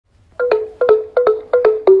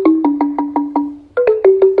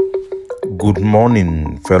Good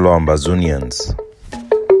morning, fellow Ambazonians.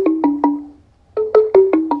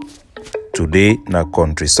 Today na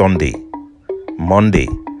Country Sunday, Monday,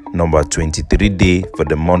 number 23 day for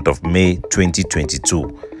the month of May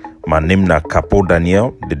 2022. My name na Capo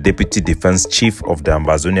Daniel, the Deputy Defense Chief of the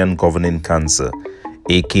Ambazonian Governing Council,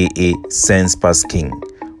 aka Sense Pass King,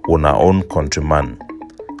 una own countryman.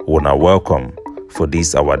 Una welcome for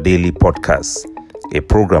this our daily podcast, a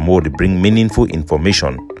program where we bring meaningful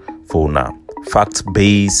information for una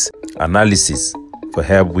fact-based analysis for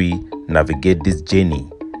help we navigate this journey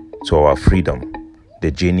to our freedom, the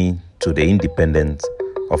journey to the independence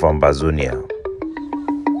of Ambazonia.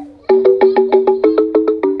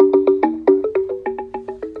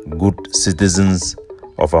 Good citizens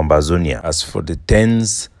of Ambazonia, as for the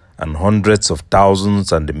tens and hundreds of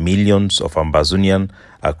thousands and the millions of Ambazonians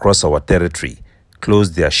across our territory,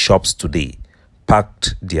 closed their shops today,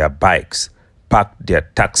 packed their bikes, packed their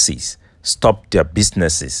taxis, stopped their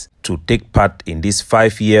businesses to take part in this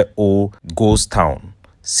 5-year-old ghost town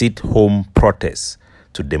sit-home protest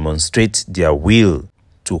to demonstrate their will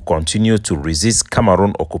to continue to resist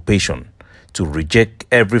Cameroon occupation, to reject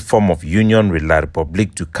every form of union with La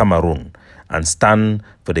République du Cameroon, and stand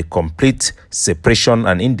for the complete separation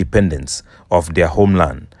and independence of their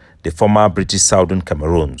homeland, the former British Southern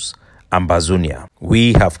Cameroons, Ambazonia.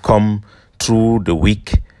 We have come through the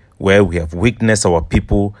week where we have witnessed our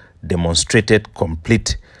people demonstrated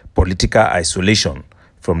complete political isolation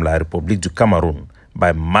from La République du Cameroon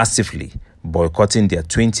by massively boycotting their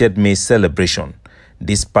 20th May celebration,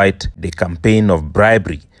 despite the campaign of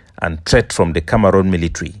bribery and threat from the Cameroon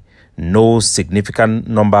military. No significant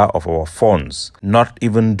number of our funds, not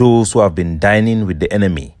even those who have been dining with the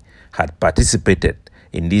enemy, had participated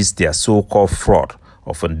in this their so-called fraud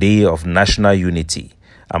of a day of national unity.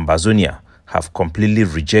 Ambazonia have completely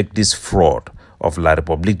rejected this fraud of La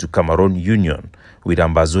République du Cameroon union with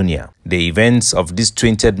Ambazonia. The events of this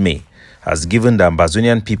 20th May has given the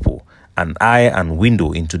Ambazonian people an eye and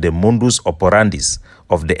window into the modus operandis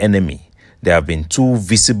of the enemy. There have been two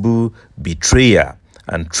visible betrayers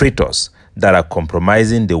and traitors that are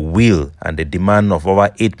compromising the will and the demand of over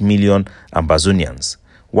 8 million Ambazonians.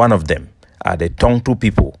 One of them are the Tongtu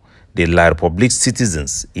people, the La République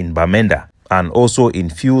citizens in Bamenda, and also in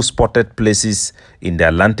few spotted places in the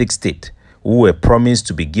Atlantic state, who were promised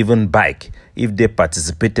to be given back if they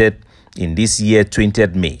participated in this year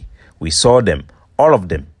 20th May. We saw them, all of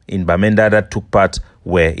them in Bamenda that took part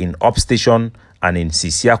were in Upstation and in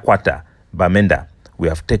Sisiakwata, Bamenda. We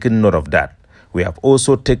have taken note of that. We have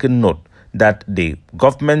also taken note that the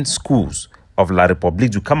government schools of La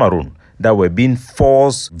République du Cameroon that were being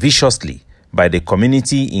forced viciously by the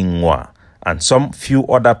community in Ngoa and some few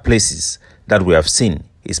other places that we have seen,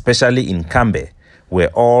 especially in Kambe, were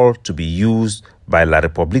all to be used by La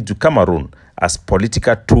République du Cameroon as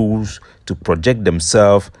political tools to project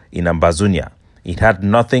themselves in Ambazonia. It had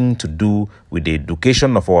nothing to do with the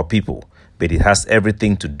education of our people, but it has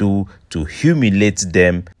everything to do to humiliate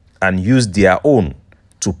them and use their own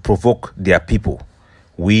to provoke their people.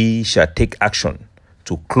 We shall take action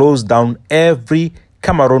to close down every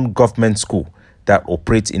Cameroon government school that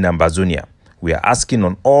operates in Ambazonia. We are asking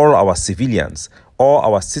on all our civilians, all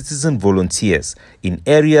our citizen volunteers in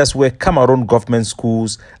areas where Cameroon government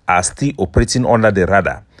schools are still operating under the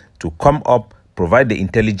radar to come up, provide the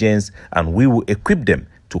intelligence, and we will equip them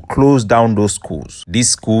to close down those schools.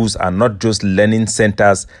 These schools are not just learning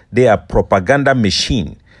centers, they are propaganda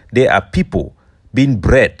machines. They are people being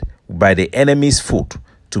bred by the enemy's foot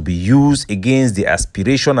to be used against the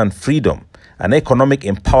aspiration and freedom and economic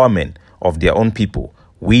empowerment of their own people.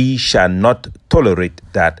 We shall not tolerate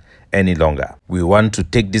that any longer. We want to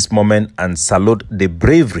take this moment and salute the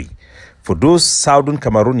bravery for those Southern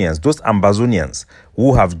Cameroonians, those Ambazonians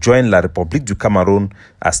who have joined La République du Cameroon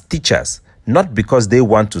as teachers, not because they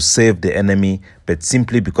want to save the enemy, but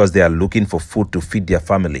simply because they are looking for food to feed their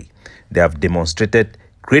family. They have demonstrated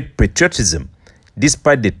great patriotism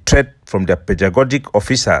despite the threat from their pedagogic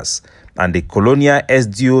officers and the colonial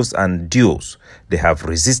SDOs and DOs. They have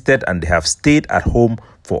resisted and they have stayed at home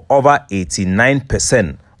for over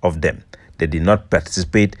 89% of them. They did not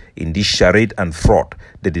participate in this charade and fraud.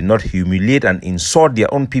 They did not humiliate and insult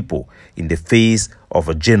their own people in the face of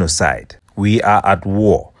a genocide. We are at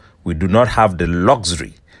war. We do not have the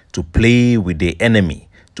luxury to play with the enemy,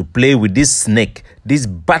 to play with this snake, this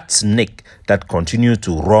bat snake that continue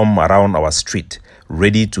to roam around our street,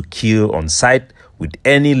 ready to kill on sight with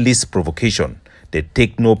any least provocation. They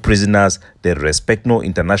take no prisoners. They respect no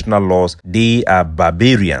international laws. They are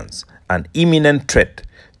barbarians, an imminent threat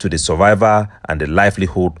to the survival and the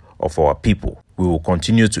livelihood of our people. We will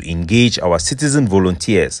continue to engage our citizen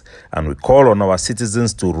volunteers, and we call on our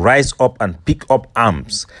citizens to rise up and pick up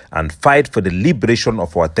arms and fight for the liberation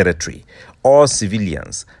of our territory. All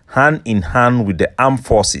civilians, hand in hand with the armed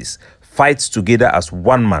forces, fight together as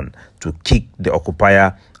one man to kick the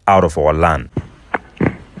occupier out of our land.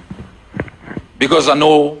 Because I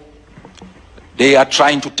know they are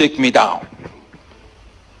trying to take me down.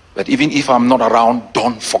 But even if I'm not around,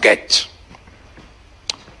 don't forget.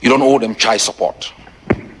 You don't owe them child support.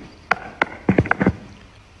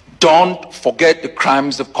 Don't forget the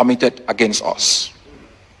crimes they've committed against us.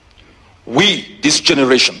 We, this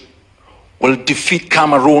generation, will defeat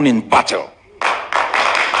Cameroon in battle.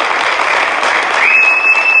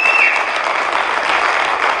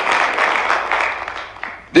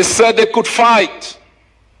 They said they could fight.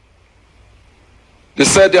 They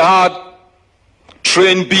said they had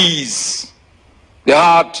trained bees. They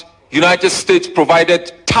had United States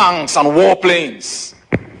provided tanks and warplanes.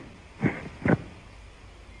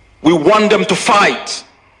 We want them to fight.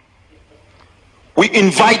 We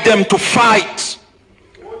invite them to fight.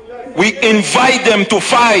 We invite them to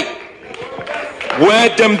fight.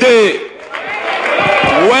 Where them they?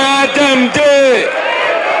 Where them they?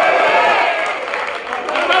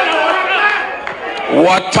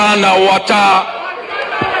 Watana wata.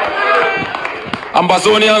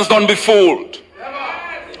 Ambazonians, don't be fooled.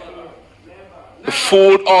 They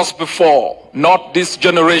fooled us before, not this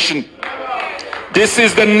generation. This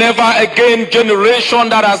is the never again generation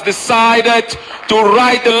that has decided to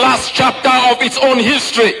write the last chapter of its own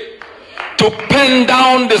history, to pen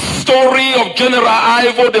down the story of General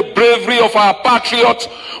Ivo, the bravery of our patriots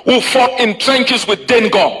who fought in trenches with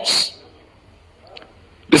Dengons.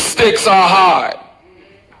 The stakes are high.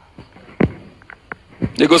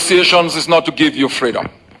 Negotiations is not to give you freedom.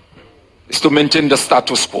 It's to maintain the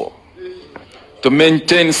status quo. To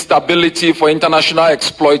maintain stability for international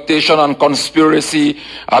exploitation and conspiracy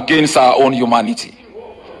against our own humanity.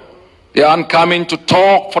 They aren't coming to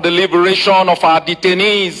talk for the liberation of our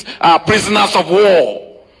detainees, our prisoners of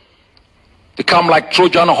war. They come like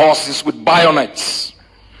Trojan horses with bayonets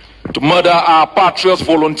to murder our patriots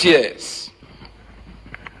volunteers.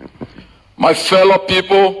 My fellow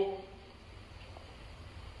people,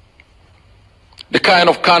 the kind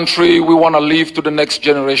of country we want to leave to the next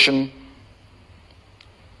generation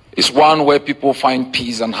is one where people find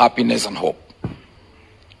peace and happiness and hope.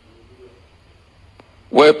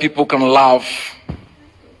 Where people can laugh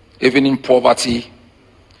even in poverty.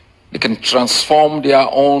 They can transform their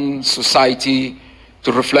own society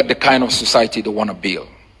to reflect the kind of society they want to build.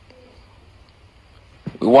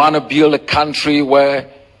 We want to build a country where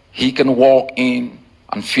he can walk in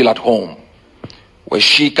and feel at home. Where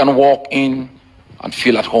she can walk in and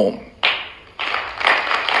feel at home.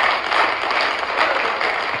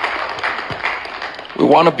 We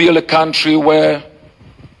want to build a country where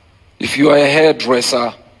if you are a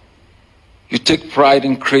hairdresser, you take pride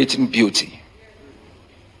in creating beauty.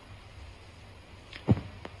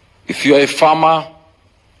 If you are a farmer,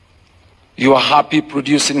 you are happy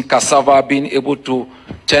producing cassava, being able to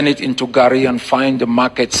turn it into gari and find the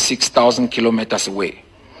market 6,000 kilometers away.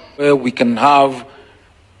 Where we can have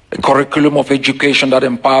a curriculum of education that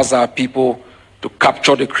empowers our people to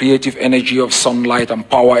capture the creative energy of sunlight and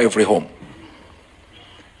power every home.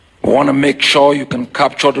 We want to make sure you can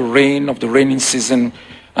capture the rain of the raining season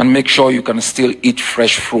and make sure you can still eat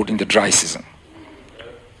fresh fruit in the dry season.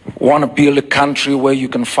 We want to build a country where you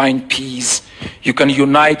can find peace, you can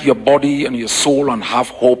unite your body and your soul and have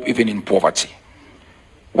hope even in poverty.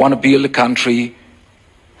 We want to build a country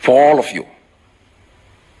for all of you.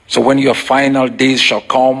 So when your final days shall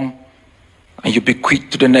come and you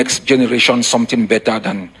bequeath to the next generation something better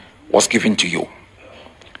than was given to you.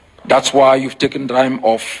 That's why you've taken time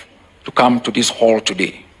off to come to this hall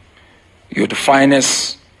today. You're the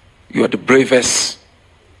finest, you are the bravest,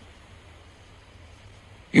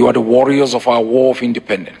 you are the warriors of our war of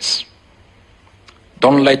independence.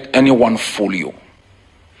 Don't let anyone fool you.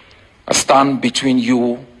 I stand between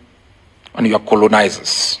you and your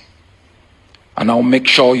colonizers. And I'll make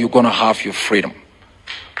sure you're going to have your freedom.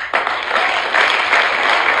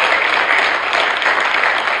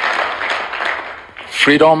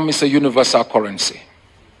 Freedom is a universal currency.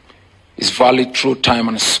 It's valid through time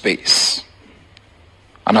and space.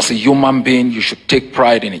 And as a human being, you should take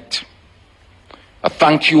pride in it. I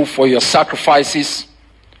thank you for your sacrifices,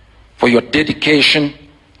 for your dedication.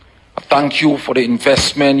 I thank you for the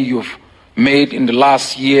investment you've made in the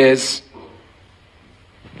last years,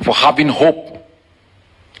 for having hope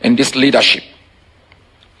in this leadership.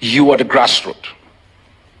 You are the grassroots.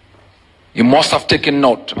 You must have taken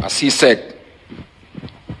note, as he said,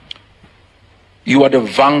 You are the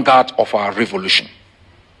vanguard of our revolution.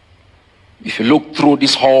 If you look through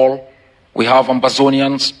this hall, we have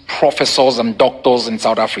Ambazonians, professors and doctors in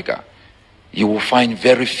South Africa. You will find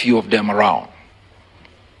very few of them around.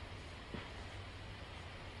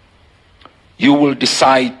 You will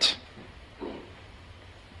decide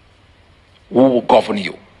who will govern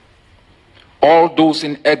you. All those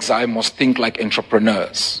in exile must think like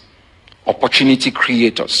entrepreneurs, opportunity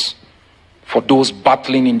creators, for those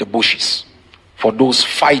battling in the bushes, for those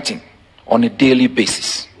fighting on a daily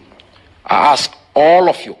basis. I ask all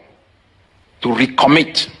of you to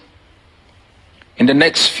recommit. In the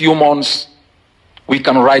next few months, we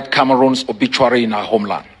can write Cameroon's obituary in our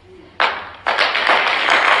homeland.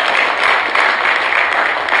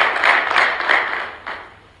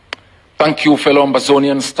 Thank you, fellow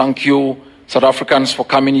Ambazonians. Thank you, South Africans, for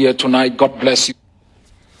coming here tonight. God bless you.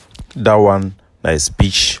 That one, a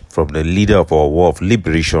speech from the leader of our war of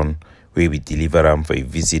liberation, where we deliver him for a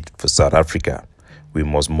visit for South Africa. We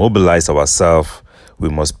must mobilize ourselves. We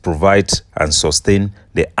must provide and sustain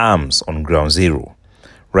the arms on ground zero.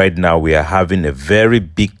 Right now, we are having a very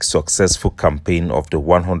big, successful campaign of the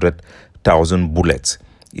 100,000 bullets.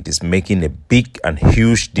 It is making a big and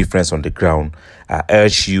huge difference on the ground. I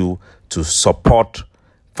urge you to support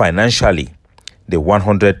financially the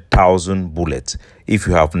 100,000 bullets. If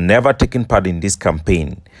you have never taken part in this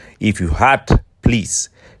campaign, if you had, please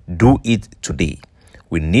do it today.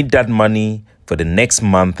 We need that money for the next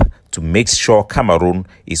month to make sure Cameroon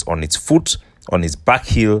is on its foot, on its back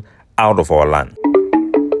heel, out of our land.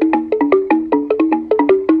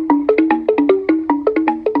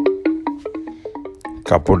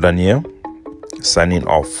 Capo Daniel, signing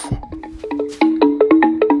off.